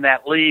win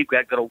that league, we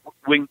got to go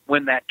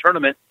win that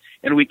tournament,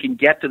 and we can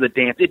get to the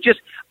dance.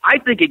 I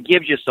think it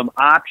gives you some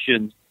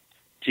options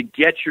to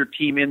get your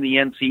team in the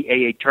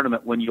NCAA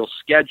tournament when you'll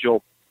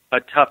schedule a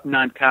tough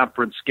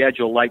non-conference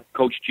schedule like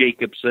Coach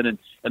Jacobson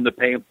and the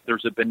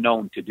Panthers have been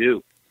known to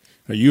do.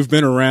 You've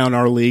been around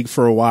our league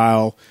for a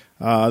while.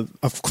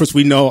 Of course,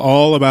 we know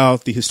all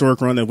about the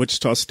historic run that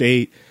Wichita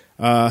State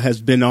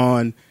has been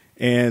on.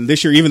 And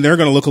this year, even they're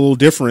going to look a little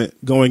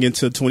different going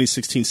into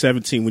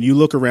 2016-17. When you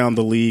look around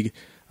the league,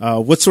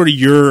 what's sort of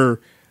your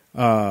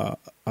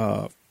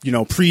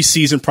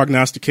preseason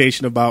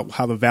prognostication about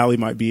how the Valley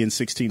might be in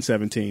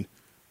 16-17?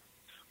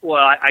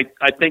 Well, I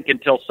think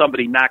until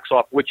somebody knocks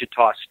off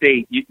Wichita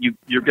State,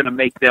 you're going to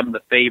make them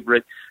the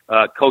favorite.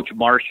 Coach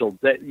Marshall,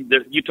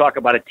 you talk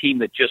about a team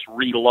that just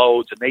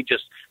reloads, and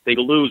they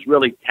lose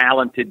really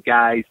talented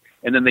guys,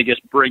 and then they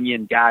just bring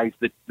in guys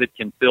that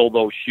can fill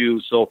those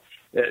shoes. So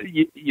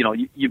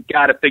you've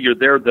got to figure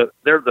they're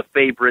the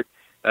favorite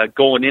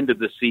going into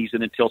the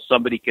season until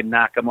somebody can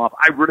knock them off.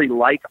 I really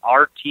like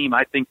our team.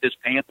 I think this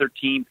Panther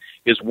team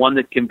is one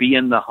that can be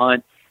in the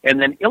hunt. And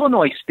then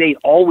Illinois State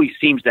always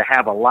seems to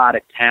have a lot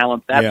of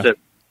talent. That's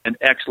an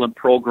excellent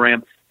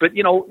program. But,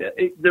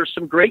 there's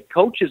some great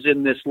coaches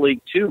in this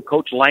league, too.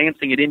 Coach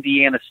Lansing at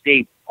Indiana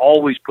State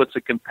always puts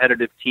a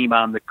competitive team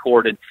on the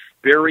court. And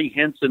Barry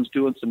Hinson's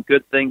doing some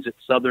good things at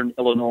Southern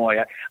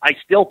Illinois. I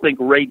still think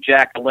Ray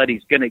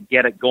Giacoletti's going to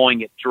get it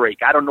going at Drake.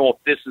 I don't know if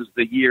this is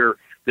the year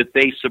that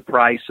they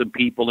surprise some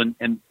people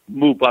and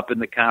move up in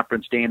the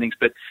conference standings,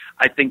 but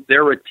I think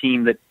they're a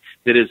team that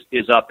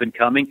is up and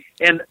coming.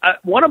 And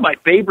one of my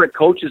favorite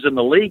coaches in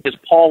the league is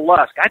Paul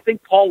Lusk. I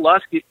think Paul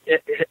Lusk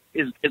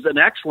is an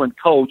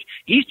excellent coach.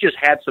 He's just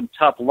had some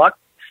tough luck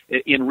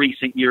in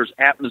recent years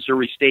at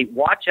Missouri State.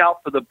 Watch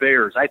out for the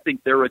Bears. I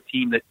think they're a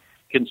team that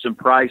can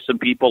surprise some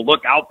people.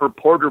 Look out for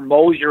Porter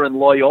Mosier and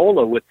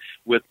Loyola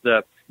with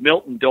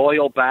Milton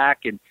Doyle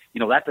back, and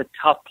that's a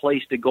tough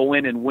place to go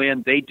in and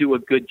win. They do a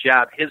good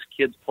job. His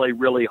kids play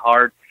really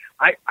hard.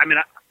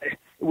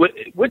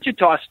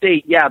 Wichita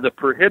State, the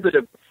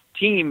prohibitive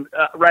team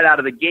right out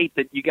of the gate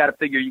that you got to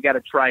figure you got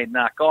to try and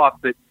knock off,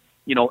 but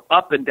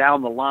up and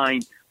down the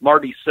line,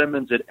 Marty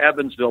Simmons at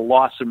Evansville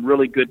lost some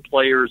really good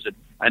players, and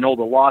I know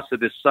the loss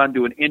of his son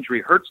to an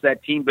injury hurts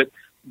that team, but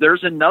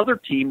there's another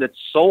team that's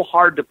so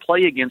hard to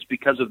play against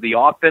because of the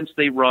offense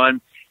they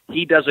run.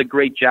 He does a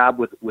great job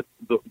with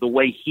the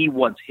way he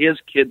wants his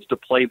kids to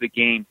play the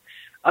game.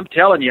 I'm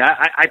telling you,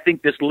 I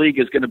think this league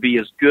is going to be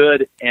as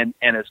good and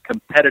as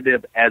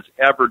competitive as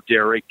ever,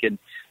 Derek, and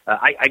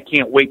I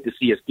can't wait to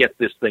see us get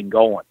this thing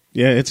going.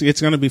 Yeah,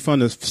 it's going to be fun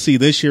to see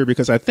this year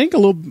because I think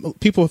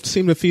people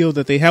seem to feel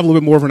that they have a little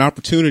bit more of an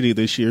opportunity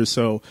this year.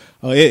 So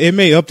it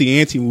may up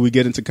the ante when we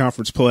get into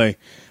conference play.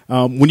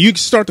 When you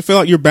start to fill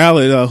out your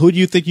ballot, who do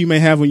you think you may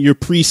have on your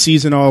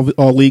preseason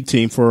all league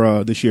team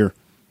for this year?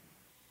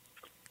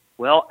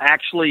 Well,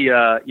 actually,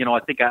 I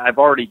think I've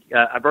already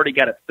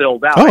got it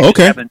filled out. Oh,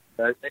 okay.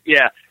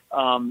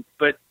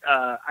 But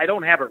I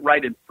don't have it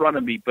right in front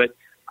of me. But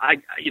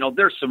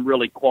there's some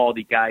really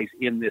quality guys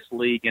in this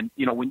league, and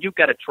when you've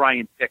got to try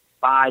and pick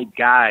 5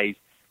 guys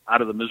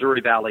out of the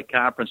Missouri Valley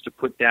Conference to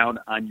put down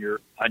on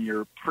your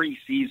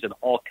preseason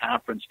all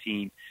conference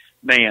team,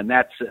 man,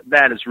 that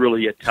is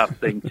really a tough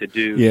thing to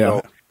do.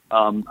 Yeah.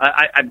 So,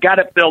 I've got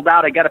it filled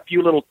out. I got a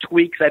few little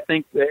tweaks, I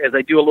think, as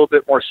I do a little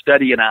bit more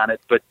studying on it,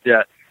 but.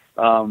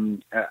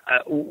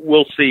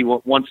 We'll see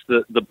once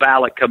the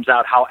ballot comes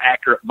out how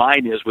accurate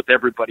mine is with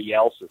everybody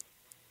else's.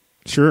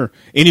 Sure.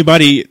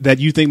 Anybody that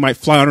you think might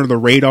fly under the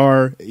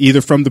radar,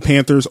 either from the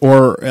Panthers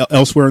or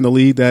elsewhere in the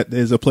league, that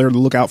is a player to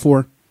look out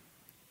for?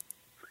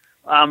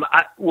 From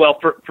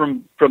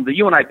the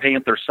UNI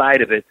Panther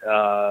side of it,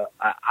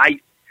 I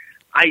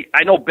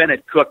know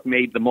Bennett Cook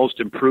made the most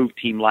improved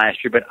team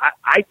last year, but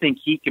I think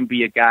he can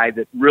be a guy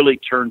that really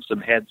turns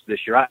some heads this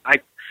year.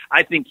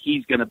 I think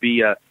he's going to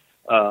be a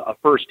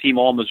first-team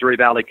All-Missouri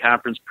Valley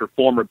Conference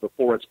performer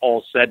before it's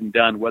all said and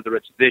done, whether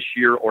it's this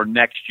year or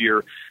next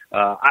year.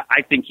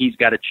 I think he's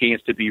got a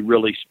chance to be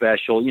really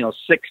special. 6'10",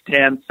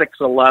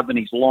 6'11",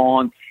 he's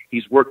long,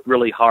 he's worked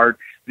really hard.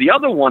 The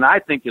other one I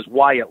think is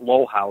Wyatt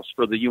Lowhouse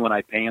for the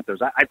UNI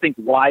Panthers. I think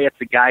Wyatt's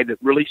a guy that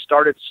really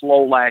started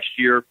slow last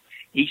year.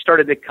 He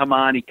started to come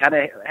on. He kind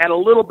of had a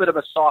little bit of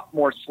a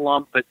sophomore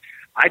slump, but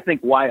I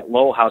think Wyatt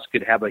Lowhouse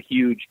could have a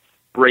huge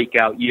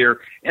breakout year.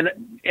 And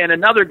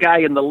another guy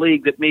in the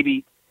league that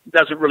maybe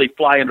doesn't really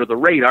fly under the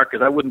radar,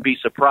 because I wouldn't be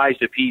surprised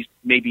if he's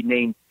maybe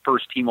named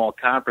first team all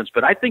conference,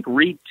 but I think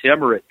Reed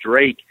Timmer at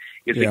Drake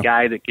is a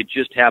guy that could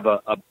just have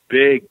a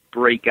big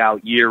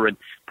breakout year and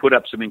put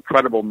up some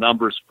incredible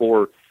numbers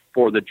for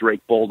the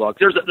Drake Bulldogs.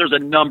 There's a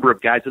number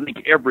of guys. I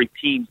think every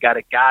team's got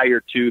a guy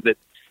or two that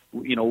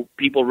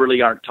people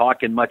really aren't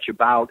talking much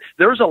about.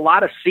 There's a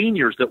lot of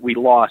seniors that we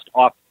lost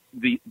off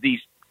these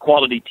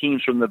quality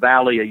teams from the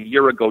Valley a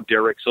year ago,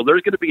 Derek. So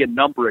there's going to be a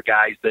number of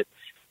guys that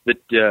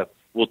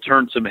will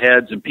turn some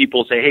heads, and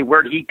people say, hey,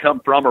 where did he come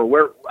from? Or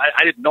where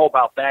I didn't know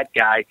about that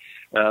guy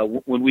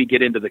when we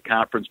get into the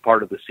conference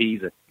part of the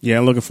season. Yeah,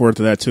 I'm looking forward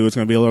to that, too. It's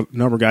going to be a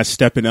number of guys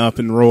stepping up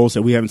in roles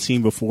that we haven't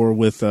seen before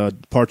with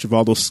parts of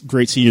all those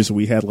great seniors that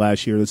we had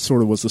last year. That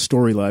sort of was the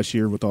story last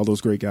year with all those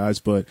great guys.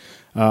 But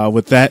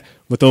with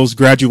those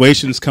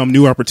graduations come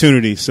new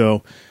opportunities.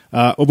 So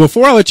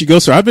before I let you go,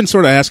 sir, I've been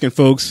sort of asking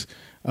folks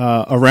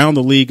around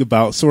the league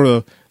about sort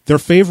of their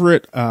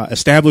favorite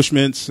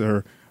establishments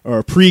or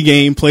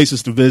pregame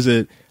places to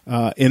visit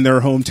in their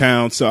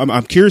hometown. So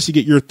I'm curious to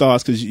get your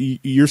thoughts, because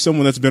you're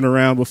someone that's been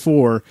around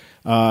before.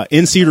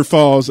 In Cedar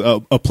Falls, a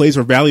place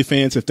where Valley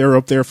fans, if they're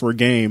up there for a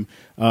game,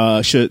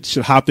 should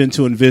hop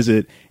into and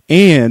visit,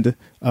 and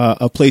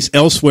a place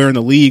elsewhere in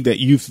the league that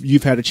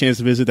you've had a chance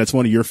to visit that's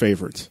one of your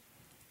favorites.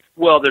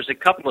 Well, there's a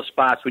couple of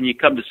spots when you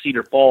come to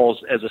Cedar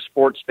Falls as a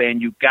sports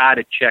fan you got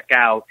to check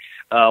out.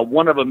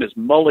 One of them is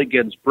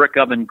Mulligan's Brick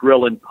Oven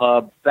Grill and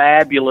Pub,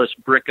 fabulous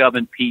brick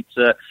oven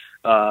pizza.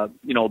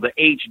 The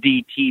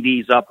HD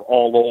TVs up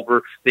all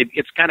over.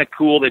 It's kind of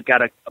cool. They've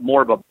got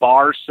more of a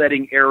bar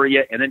setting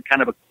area and then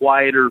kind of a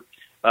quieter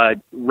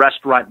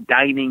restaurant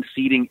dining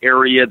seating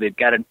area. They've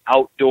got an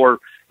outdoor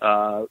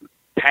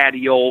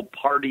patio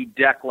party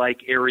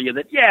deck-like area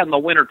that, in the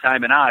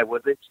wintertime in Iowa,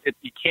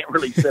 you can't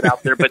really sit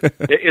out there, but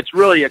it's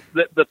really,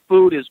 the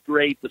food is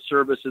great, the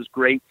service is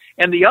great.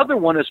 And the other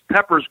one is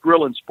Pepper's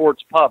Grill and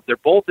Sports Pub. They're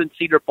both in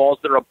Cedar Falls.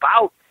 They're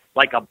about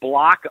like a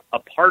block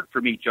apart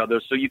from each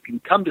other, so you can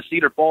come to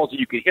Cedar Falls and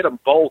you can hit them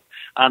both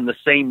on the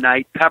same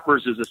night.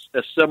 Pepper's is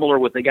a similar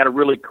with, they got a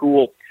really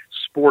cool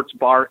sports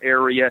bar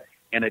area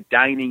and a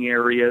dining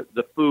area.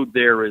 The food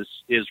there is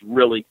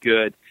really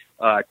good.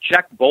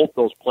 Check both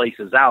those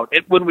places out.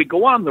 When we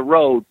go on the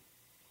road,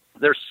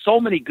 there's so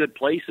many good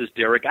places,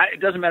 Derek. It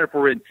doesn't matter if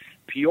we're in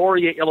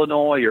Peoria,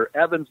 Illinois, or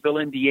Evansville,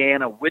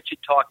 Indiana,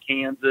 Wichita,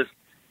 Kansas,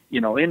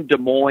 in Des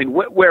Moines,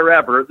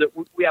 wherever.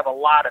 We have a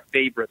lot of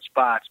favorite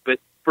spots. But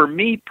for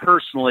me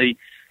personally,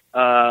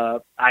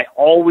 I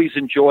always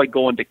enjoy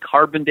going to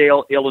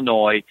Carbondale,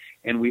 Illinois,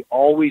 and we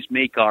always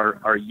make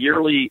our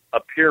yearly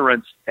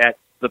appearance at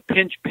the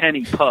Pinch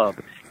Penny Pub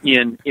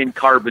in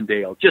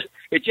Carbondale.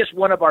 It's just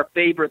one of our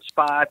favorite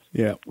spots.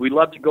 Yeah. We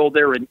love to go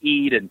there and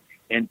eat and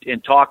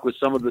talk with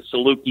some of the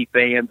Saluki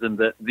fans, and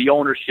the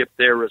ownership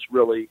there is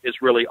really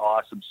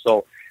awesome.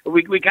 So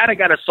we kind of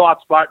got a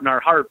soft spot in our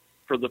heart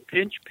for the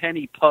Pinch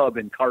Penny Pub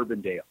in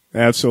Carbondale.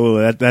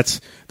 Absolutely,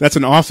 that's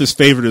an office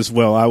favorite as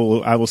well. I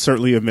will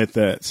certainly admit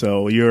that.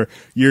 So you're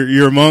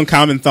among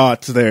common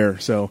thoughts there.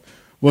 So,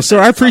 well, sir,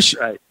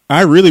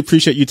 I really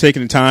appreciate you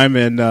taking the time,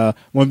 and want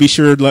to be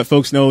sure to let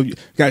folks know,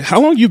 guys, how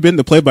long you've been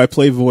the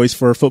play-by-play voice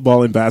for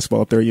football and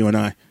basketball up there at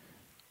UNI.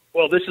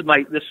 Well,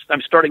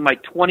 I'm starting my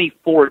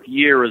 24th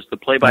year as the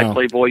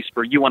play-by-play voice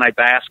for UNI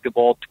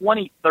basketball,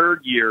 23rd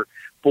year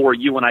for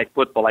UNI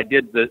football. I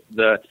did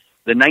the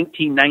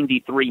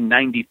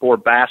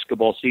 1993-94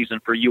 basketball season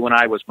for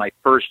UNI was my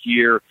first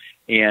year,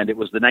 and it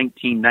was the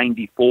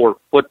 1994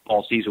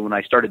 football season when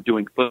I started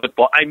doing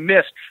football. I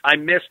missed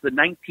the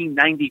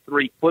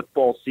 1993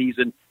 football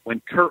season when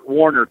Kurt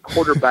Warner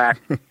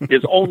quarterbacked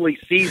his only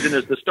season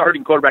as the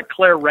starting quarterback.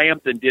 Claire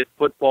Rampton did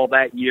football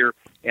that year,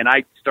 and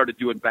I started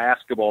doing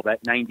basketball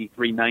that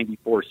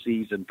 93-94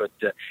 season. But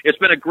it's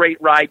been a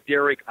great ride,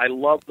 Derek. I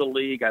love the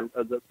league.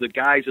 The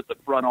guys at the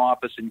front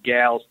office and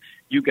gals,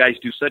 you guys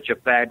do such a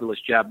fabulous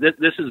job.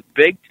 This is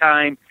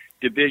big-time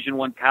Division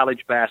I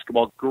college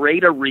basketball,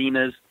 great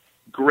arenas,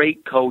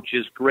 great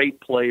coaches, great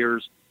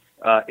players.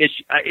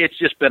 It's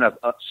just been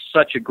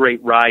such a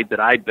great ride that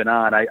I've been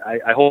on. I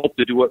hope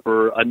to do it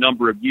for a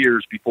number of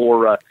years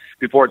before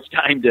it's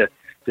time to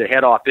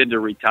head off into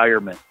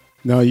retirement.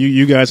 No,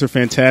 you guys are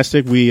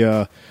fantastic. We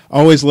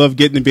always love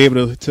getting to be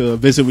able to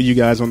visit with you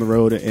guys on the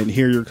road and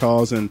hear your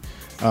calls, and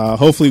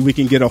hopefully we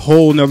can get a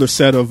whole nother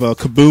set of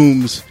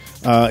kabooms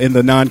in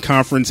the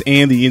non-conference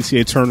and the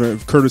NCAA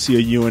tournament, courtesy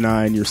of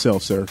UNI and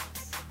yourself, sir.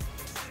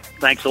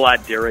 Thanks a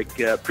lot, Derek.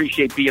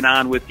 Appreciate being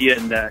on with you,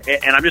 and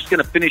I'm just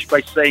going to finish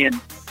by saying,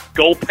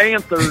 go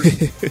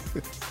Panthers!